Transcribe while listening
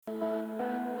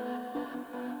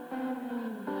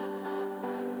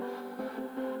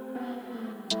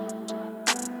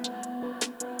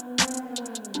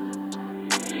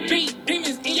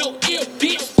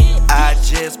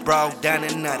brought down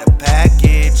another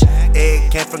package. It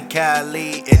came from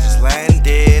Cali, it just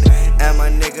landed. And my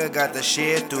nigga got the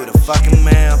shit through the fucking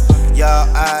mail. Y'all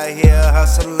out here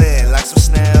hustling like some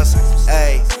snails.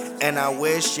 Ayy, and I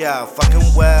wish y'all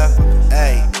fucking well.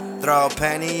 Ayy, throw a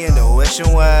penny in the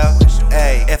wishing well.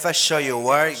 Ayy, if I show you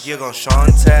work, you gon' show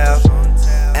and tell.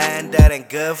 And that ain't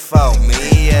good for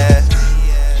me, yeah.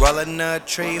 Rolling a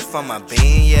tree for my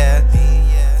bean, yeah.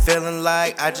 Feeling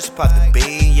like I just popped the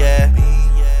bean, yeah.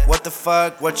 What the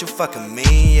fuck, what you fucking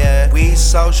mean, yeah. We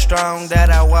so strong that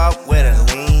I walk with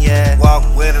a lean, yeah. Walk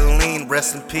with a lean,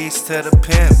 rest in peace to the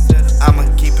pimp.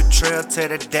 I'ma keep it real till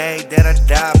the day that I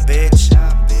die, bitch.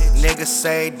 Niggas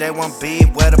say they want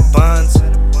beef with the buns.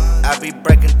 I be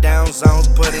breaking down zones,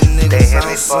 putting niggas they hit on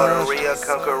me for the sons. real,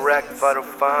 come correct for the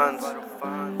funds.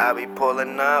 I be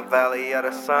pulling up Valley of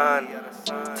the Sun.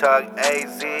 Tug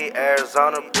AZ,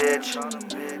 Arizona,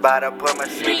 bitch. Bout to put my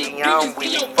city on,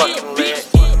 we be fucking lit.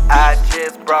 I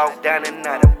just brought down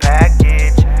another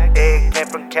package. It came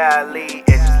from Cali, it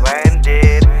just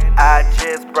landed. I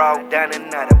just brought down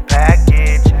another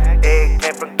package. It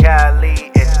came from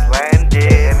Cali, it just landed.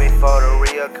 Hit me for the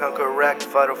real, come correct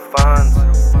for the funds.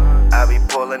 I be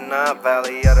pulling up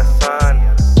Valley of the Sun.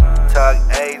 Tug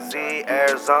AZ,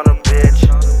 Arizona,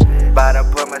 bitch. Bout to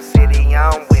put my city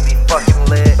on, we be fucking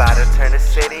lit. Bout to turn the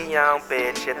city on,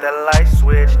 bitch. Hit the light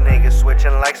switch, niggas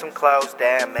switching like some clothes.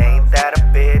 Damn, ain't that a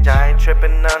bitch? I ain't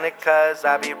tripping on it, cause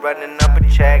I be running up a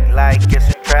check like it's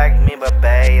a track. Me, but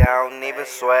babe, I don't even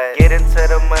sweat. Get into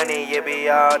the money, it be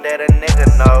all that a nigga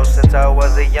knows. Since I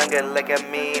was a youngin', look at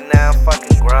me, now I'm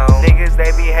fucking grown. Niggas,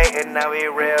 they be hating, now we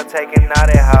real, taking all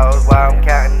their hoes. While I'm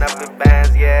counting up the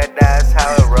bands, yeah, that's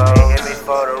how it rolls. They hit me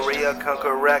for the real, come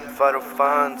correct for the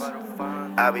funds.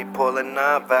 I be pulling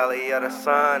up Valley of the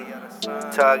Sun.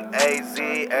 Tug AZ,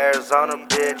 Arizona,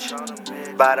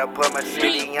 bitch. Bout to put my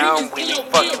city on, we be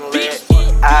fucking lit.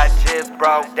 I just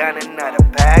brought down another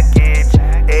package.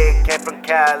 It came from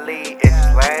Cali, it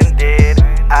just landed.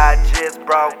 I just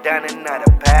brought down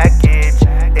another package.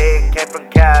 It came from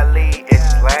Cali, it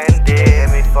just landed. Hit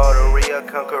me for the real,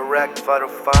 come correct for the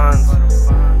funds.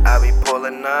 I be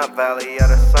pulling up Valley of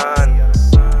the Sun.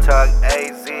 Tug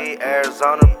AZ,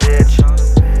 Arizona,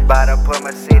 bitch. Bout to put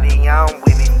my city on,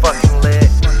 we